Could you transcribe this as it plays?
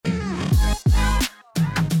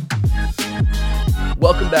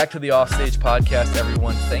Welcome back to the Offstage Podcast,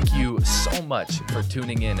 everyone. Thank you so much for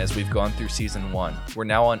tuning in as we've gone through season 1. We're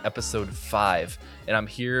now on episode 5, and I'm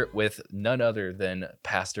here with none other than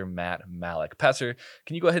Pastor Matt Malik. Pastor,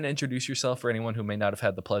 can you go ahead and introduce yourself for anyone who may not have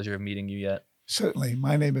had the pleasure of meeting you yet? Certainly.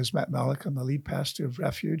 My name is Matt Malik. I'm the lead pastor of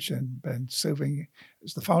Refuge and been serving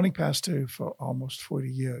as the founding pastor for almost 40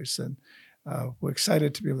 years. And we're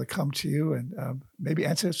excited to be able to come to you and maybe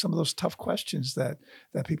answer some of those tough questions that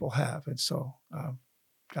people have. And so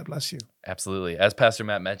God bless you. Absolutely. As Pastor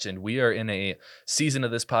Matt mentioned, we are in a season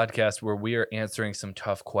of this podcast where we are answering some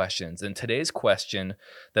tough questions. And today's question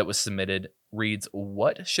that was submitted reads,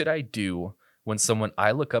 what should I do when someone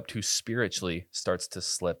I look up to spiritually starts to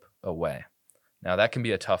slip away? Now, that can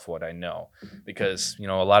be a tough one, I know, because, a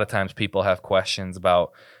lot of times people have questions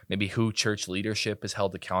about maybe who church leadership is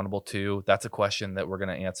held accountable to. That's a question that we're going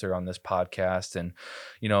to answer on this podcast. And,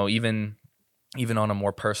 even on a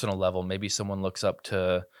more personal level, maybe someone looks up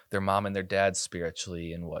to their mom and their dad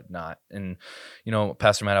spiritually and whatnot. And,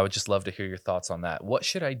 Pastor Matt, I would just love to hear your thoughts on that. What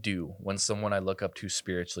should I do when someone I look up to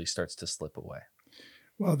spiritually starts to slip away?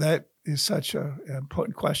 Well, that is such an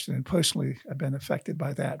important question. And personally, I've been affected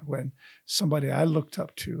by that when somebody I looked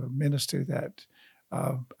up to, a minister that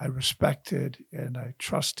I respected and I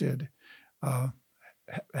trusted,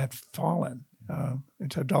 had fallen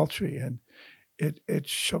into adultery. And it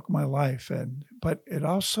shook my life. But it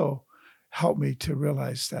also helped me to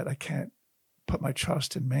realize that I can't put my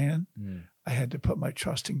trust in man. I had to put my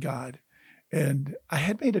trust in God. And I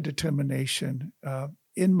had made a determination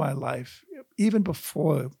in my life, even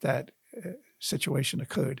before that situation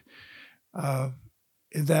occurred,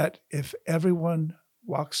 that if everyone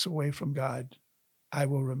walks away from God, I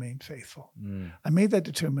will remain faithful. I made that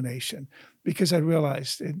determination because I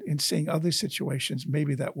realized in seeing other situations,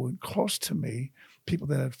 maybe that weren't close to me, people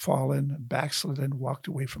that had fallen, backslidden, walked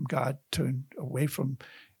away from God, turned away from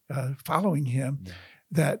following him,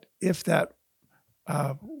 that if that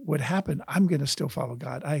would happen, I'm going to still follow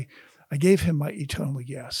God. I gave him my eternal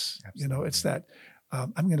yes. Absolutely. It's that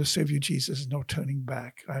I'm going to serve you, Jesus, no turning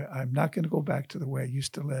back. I'm not going to go back to the way I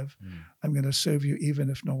used to live. I'm going to serve you even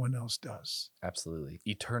if no one else does. Absolutely.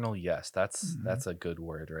 Eternal yes. That's a good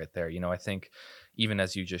word right there. I think even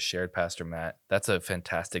as you just shared, Pastor Matt, that's a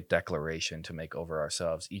fantastic declaration to make over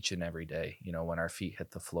ourselves each and every day. When our feet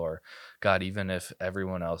hit the floor, God, even if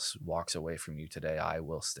everyone else walks away from you today, I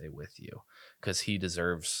will stay with you because he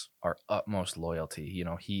deserves our utmost loyalty.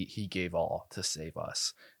 He gave all to save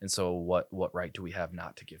us. And so what right do we have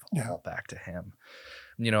not to give all back to him?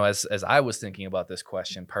 As I was thinking about this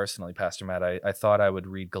question personally, Pastor Matt, I thought I would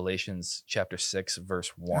read Galatians chapter 6,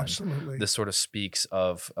 verse 1. Absolutely. This sort of speaks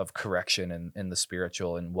of correction in the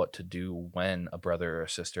spiritual and what to do when a brother or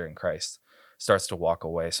sister in Christ starts to walk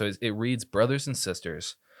away. So it reads, brothers and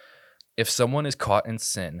sisters, if someone is caught in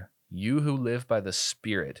sin, you who live by the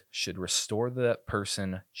Spirit should restore that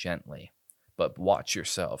person gently, but watch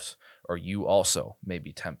yourselves, or you also may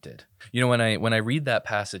be tempted. When I read that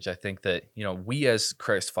passage, I think that, we as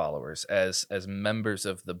Christ followers, as members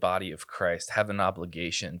of the body of Christ, have an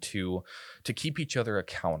obligation to keep each other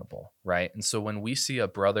accountable, right? And so when we see a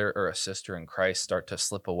brother or a sister in Christ start to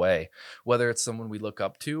slip away, whether it's someone we look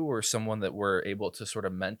up to or someone that we're able to sort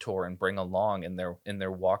of mentor and bring along in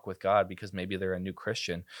their walk with God, because maybe they're a new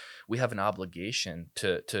Christian, we have an obligation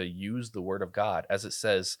to use the word of God. As it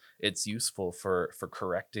says, it's useful for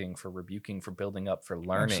correcting, for rebuking, for building up, for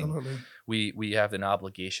learning. Absolutely. We have an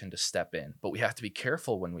obligation to step in, but we have to be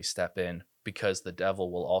careful when we step in because the devil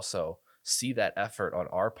will also see that effort on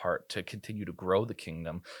our part to continue to grow the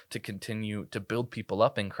kingdom, to continue to build people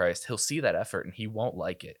up in Christ. He'll see that effort and he won't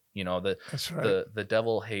like it. That's right. The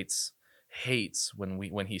devil hates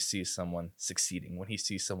when he sees someone succeeding, when he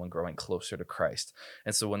sees someone growing closer to Christ.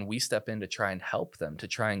 And so when we step in to try and help them, to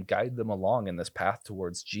try and guide them along in this path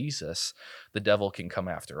towards Jesus, the devil can come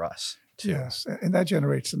after us too. Yes, and that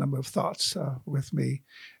generates a number of thoughts with me.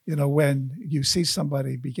 When you see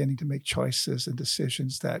somebody beginning to make choices and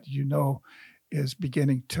decisions that is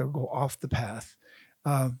beginning to go off the path,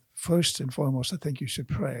 first and foremost, I think you should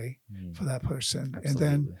pray for that person. Absolutely. And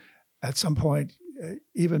then at some point,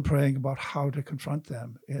 even praying about how to confront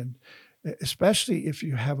them. And especially if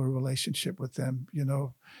you have a relationship with them,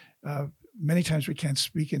 many times we can't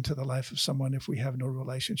speak into the life of someone if we have no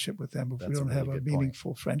relationship with them, if we don't have a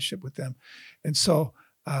meaningful friendship with them. And so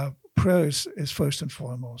prayer is first and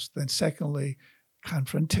foremost. Then secondly,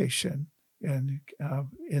 confrontation and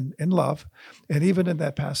in love. And even in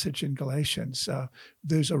that passage in Galatians,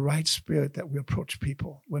 there's a right spirit that we approach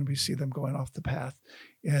people when we see them going off the path.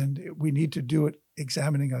 And we need to do it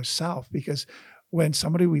examining ourselves, because when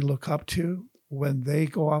somebody we look up to, when they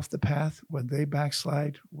go off the path, when they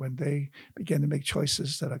backslide, when they begin to make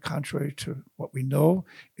choices that are contrary to what we know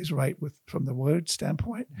is right from the word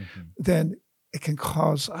standpoint, then it can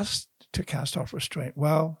cause us to cast off restraint.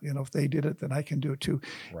 Well, if they did it, then I can do it too.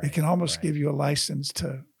 Right, it can almost right. give you a license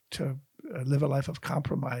to live a life of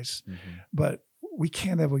compromise, but we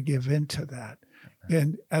can't ever give in to that.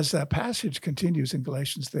 And as that passage continues in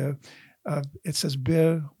Galatians there, it says,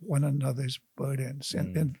 bear one another's burdens.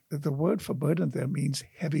 And the word for burden there means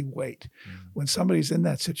heavy weight. When somebody's in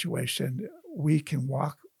that situation, we can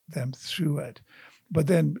walk them through it. But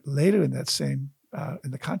then later in that same,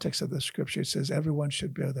 in the context of the scripture, it says everyone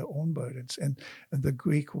should bear their own burdens. And the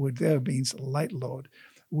Greek word there means light load.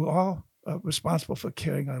 We're all responsible for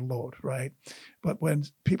carrying our load, right? But when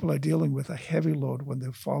people are dealing with a heavy load, when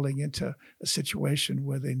they're falling into a situation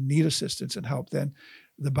where they need assistance and help, then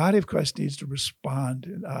the body of Christ needs to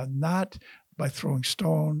respond, not by throwing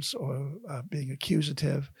stones or being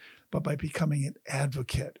accusative, but by becoming an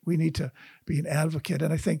advocate. We need to be an advocate.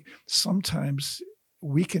 And I think sometimes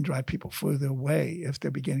we can drive people further away if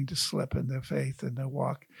they're beginning to slip in their faith and their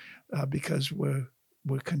walk, because we're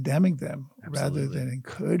condemning them rather than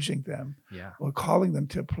encouraging them, or calling them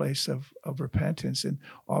to a place of repentance and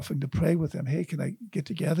offering to pray with them. Hey, can I get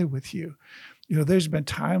together with you? There's been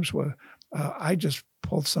times where I just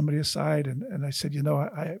pulled somebody aside and I said,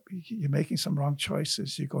 you're making some wrong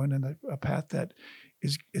choices. You're going in a path that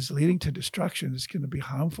is leading to destruction. It's going to be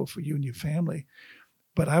harmful for you and your family.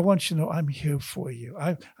 But I want you to know I'm here for you.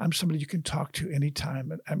 I'm somebody you can talk to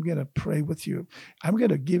anytime, and I'm going to pray with you. I'm going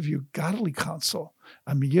to give you godly counsel.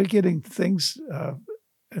 I mean, you're getting things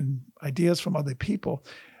and ideas from other people.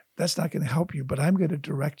 That's not going to help you, but I'm going to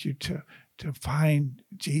direct you to find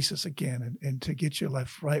Jesus again and to get your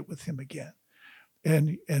life right with him again.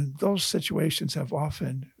 And those situations have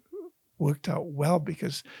often worked out well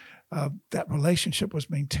because that relationship was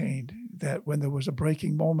maintained, that when there was a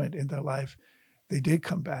breaking moment in their life, they did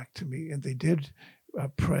come back to me and they did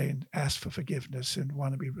pray and ask for forgiveness and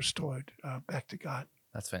want to be restored back to God.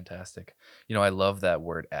 That's fantastic. I love that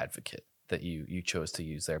word advocate that you chose to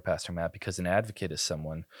use there, Pastor Matt, because an advocate is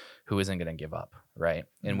someone who isn't going to give up, right?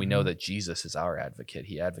 And we know that Jesus is our advocate.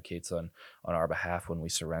 He advocates on our behalf when we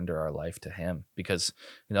surrender our life to him, because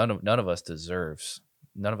none of us deserves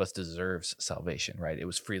salvation, right? It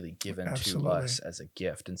was freely given to us as a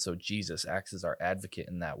gift. And so Jesus acts as our advocate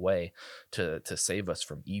in that way to save us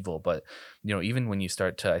from evil. But, even when you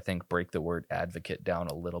start to, I think, break the word advocate down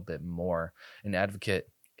a little bit more, an advocate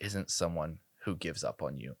isn't someone who gives up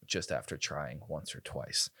on you just after trying once or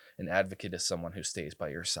twice. An advocate is someone who stays by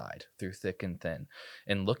your side through thick and thin.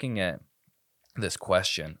 And looking at this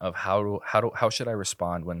question of how should I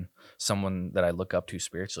respond when someone that I look up to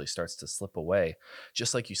spiritually starts to slip away,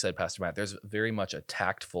 just like you said, Pastor Matt, there's very much a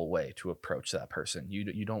tactful way to approach that person.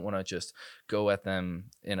 You don't want to just go at them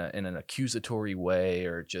in an accusatory way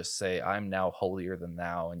or just say, I'm now holier than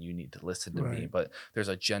thou and you need to listen to me. But there's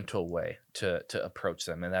a gentle way to approach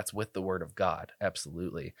them, and that's with the word of God.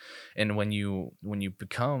 Absolutely. And when you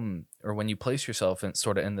become, or when you place yourself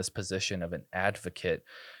in this position of an advocate,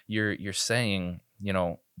 you're saying,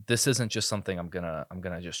 this isn't just something I'm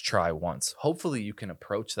gonna just try once. Hopefully you can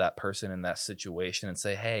approach that person in that situation and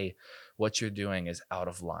say, hey, what you're doing is out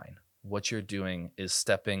of line. What you're doing is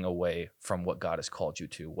stepping away from what God has called you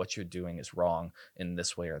to. What you're doing is wrong in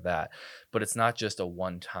this way or that. But it's not just a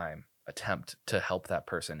one-time attempt to help that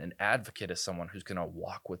person. An advocate is someone who's going to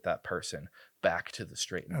walk with that person back to the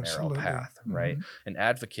straight and narrow path, right? An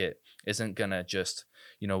advocate isn't going to just,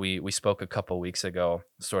 we spoke a couple weeks ago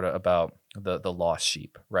sort of about the lost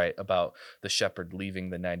sheep, right? About the shepherd leaving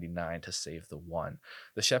the 99 to save the one.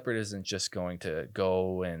 The shepherd isn't just going to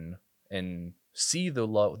go and see the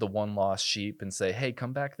one lost sheep and say, hey,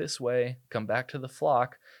 come back this way, come back to the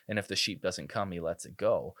flock. And if the sheep doesn't come, he lets it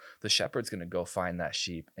go. The shepherd's going to go find that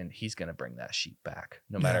sheep and he's going to bring that sheep back.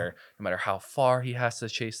 No matter how far he has to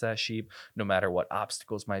chase that sheep, no matter what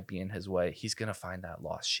obstacles might be in his way, he's going to find that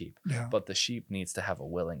lost sheep. But the sheep needs to have a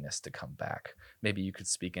willingness to come back. Maybe you could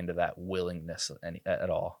speak into that willingness at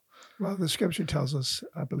all. Well, the scripture tells us,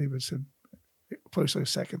 I believe it's in 1st or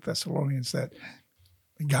 2nd Thessalonians, that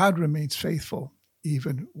God remains faithful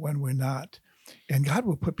even when we're not. And God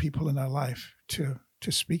will put people in our life to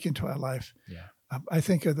speak into our life. I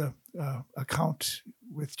think of the account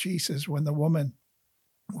with Jesus when the woman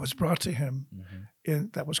was brought to him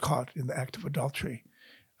that was caught in the act of adultery.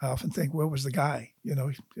 I often think, where was the guy?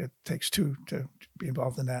 It takes two to be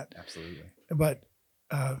involved in that. Absolutely. But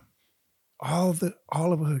all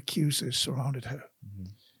of her accusers surrounded her.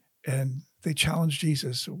 And they challenged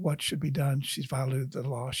Jesus, what should be done? She's violated the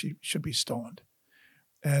law. She should be stoned.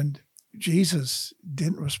 And Jesus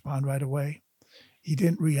didn't respond right away. He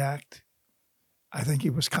didn't react. I think he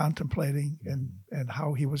was contemplating and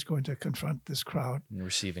how he was going to confront this crowd. And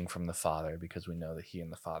receiving from the Father, because we know that he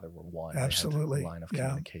and the Father were one. Absolutely. They had a line of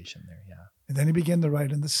communication there, yeah. And then he began to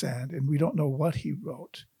write in the sand, and we don't know what he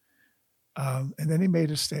wrote. And then he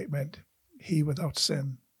made a statement, he without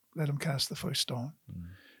sin, let him cast the first stone.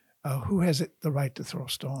 Who has the right to throw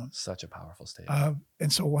stones? Such a powerful statement.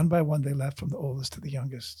 And so one by one, they left from the oldest to the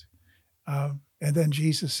youngest. And then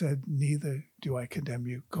Jesus said, neither do I condemn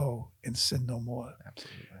you. Go and sin no more.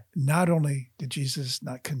 Absolutely. Not only did Jesus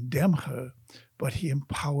not condemn her, but he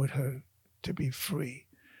empowered her to be free.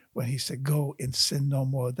 When he said, go and sin no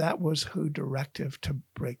more, that was her directive to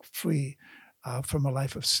break free from a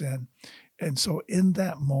life of sin. And so in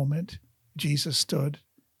that moment, Jesus stood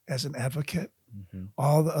as an advocate.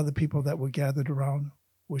 All the other people that were gathered around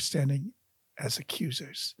were standing as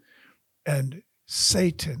accusers. And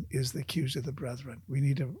Satan is the accuser of the brethren. We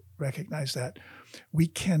need to recognize that. We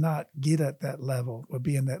cannot get at that level or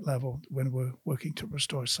be in that level when we're working to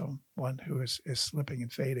restore someone who is slipping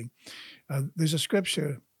and fading. There's a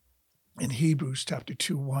scripture in Hebrews chapter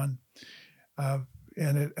 2:1,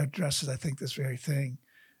 and it addresses, I think, this very thing.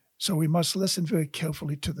 So we must listen very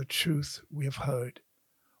carefully to the truth we have heard,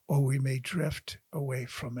 or we may drift away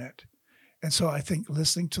from it. And so I think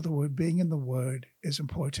listening to the word, being in the word is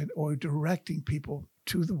important, or directing people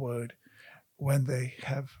to the word when they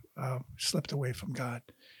have slipped away from God.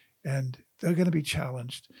 And they're going to be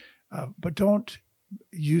challenged. But don't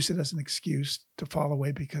use it as an excuse to fall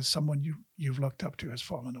away because someone you've looked up to has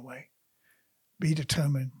fallen away. Be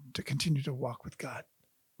determined to continue to walk with God,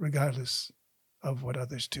 regardless of what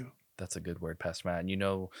others do. That's a good word, Pastor Matt.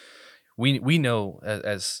 And we know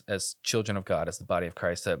as children of God, as the body of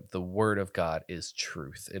Christ, that the word of God is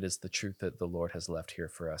truth. It is the truth that the Lord has left here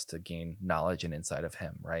for us to gain knowledge and insight of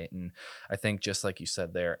him, right? And I think just like you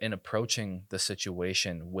said there, in approaching the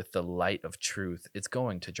situation with the light of truth, it's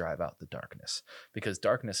going to drive out the darkness, because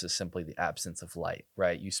darkness is simply the absence of light,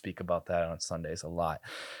 right? You speak about that on Sundays a lot.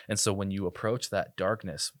 And so when you approach that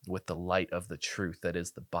darkness with the light of the truth that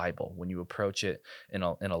is the Bible, when you approach it in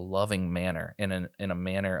a loving manner, in a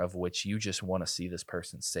manner of which you just want to see this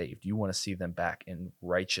person saved, you want to see them back in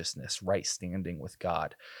righteousness, right standing with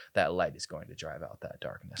God, that light is going to drive out that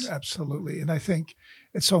darkness. Absolutely. And I think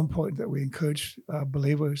it's so important that we encourage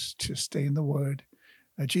believers to stay in the word.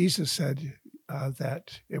 Jesus said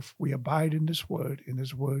that if we abide in his word, and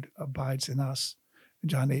his word abides in us, in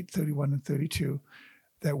John 8:31 and 32,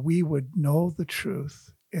 that we would know the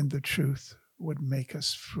truth, and the truth would make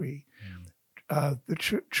us free.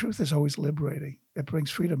 The truth is always liberating. It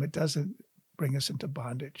brings freedom. It doesn't bring us into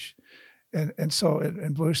bondage. And so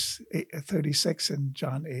in verse 36 in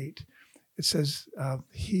John 8, it says,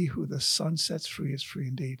 he who the Son sets free is free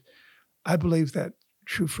indeed. I believe that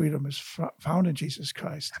true freedom is found in Jesus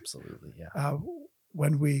Christ. Absolutely, yeah.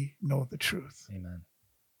 When we know the truth. Amen.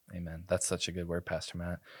 Amen. That's such a good word, Pastor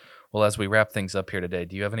Matt. Well, as we wrap things up here today,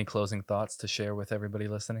 do you have any closing thoughts to share with everybody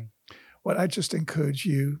listening? Well, I just encourage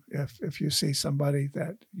you, if you see somebody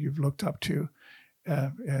that you've looked up to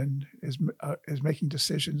and is making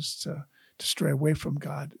decisions to stray away from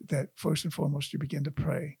God, that first and foremost you begin to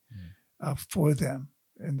pray for them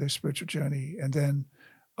in their spiritual journey, and then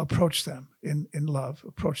approach them in love.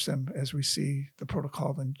 Approach them as we see the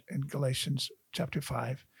protocol in Galatians chapter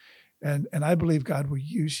 5. And I believe God will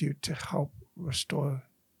use you to help restore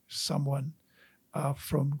someone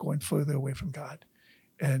from going further away from God.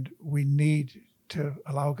 And we need to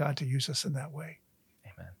allow God to use us in that way.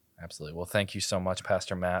 Amen. Absolutely. Well, thank you so much,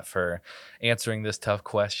 Pastor Matt, for answering this tough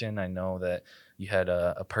question. I know that you had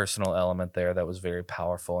a personal element there that was very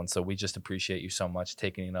powerful. And so we just appreciate you so much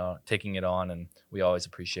taking it on. And we always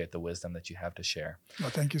appreciate the wisdom that you have to share. Well,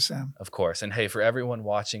 thank you, Sam. Of course. And hey, for everyone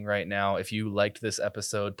watching right now, if you liked this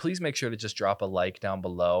episode, please make sure to just drop a like down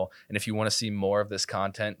below. And if you want to see more of this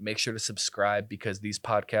content, make sure to subscribe, because these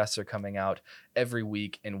podcasts are coming out every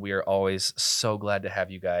week. And we are always so glad to have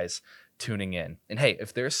you guys tuning in. And hey,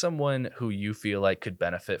 if there's someone who you feel like could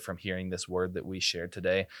benefit from hearing this word that we shared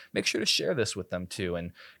today, make sure to share this with them too,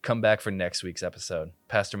 and come back for next week's episode.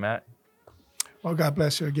 Pastor Matt? Well, God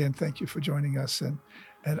bless you again. Thank you for joining us. And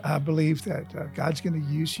I believe that God's going to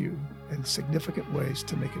use you in significant ways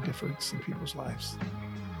to make a difference in people's lives.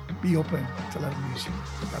 Be open to let him use you.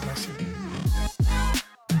 God bless you.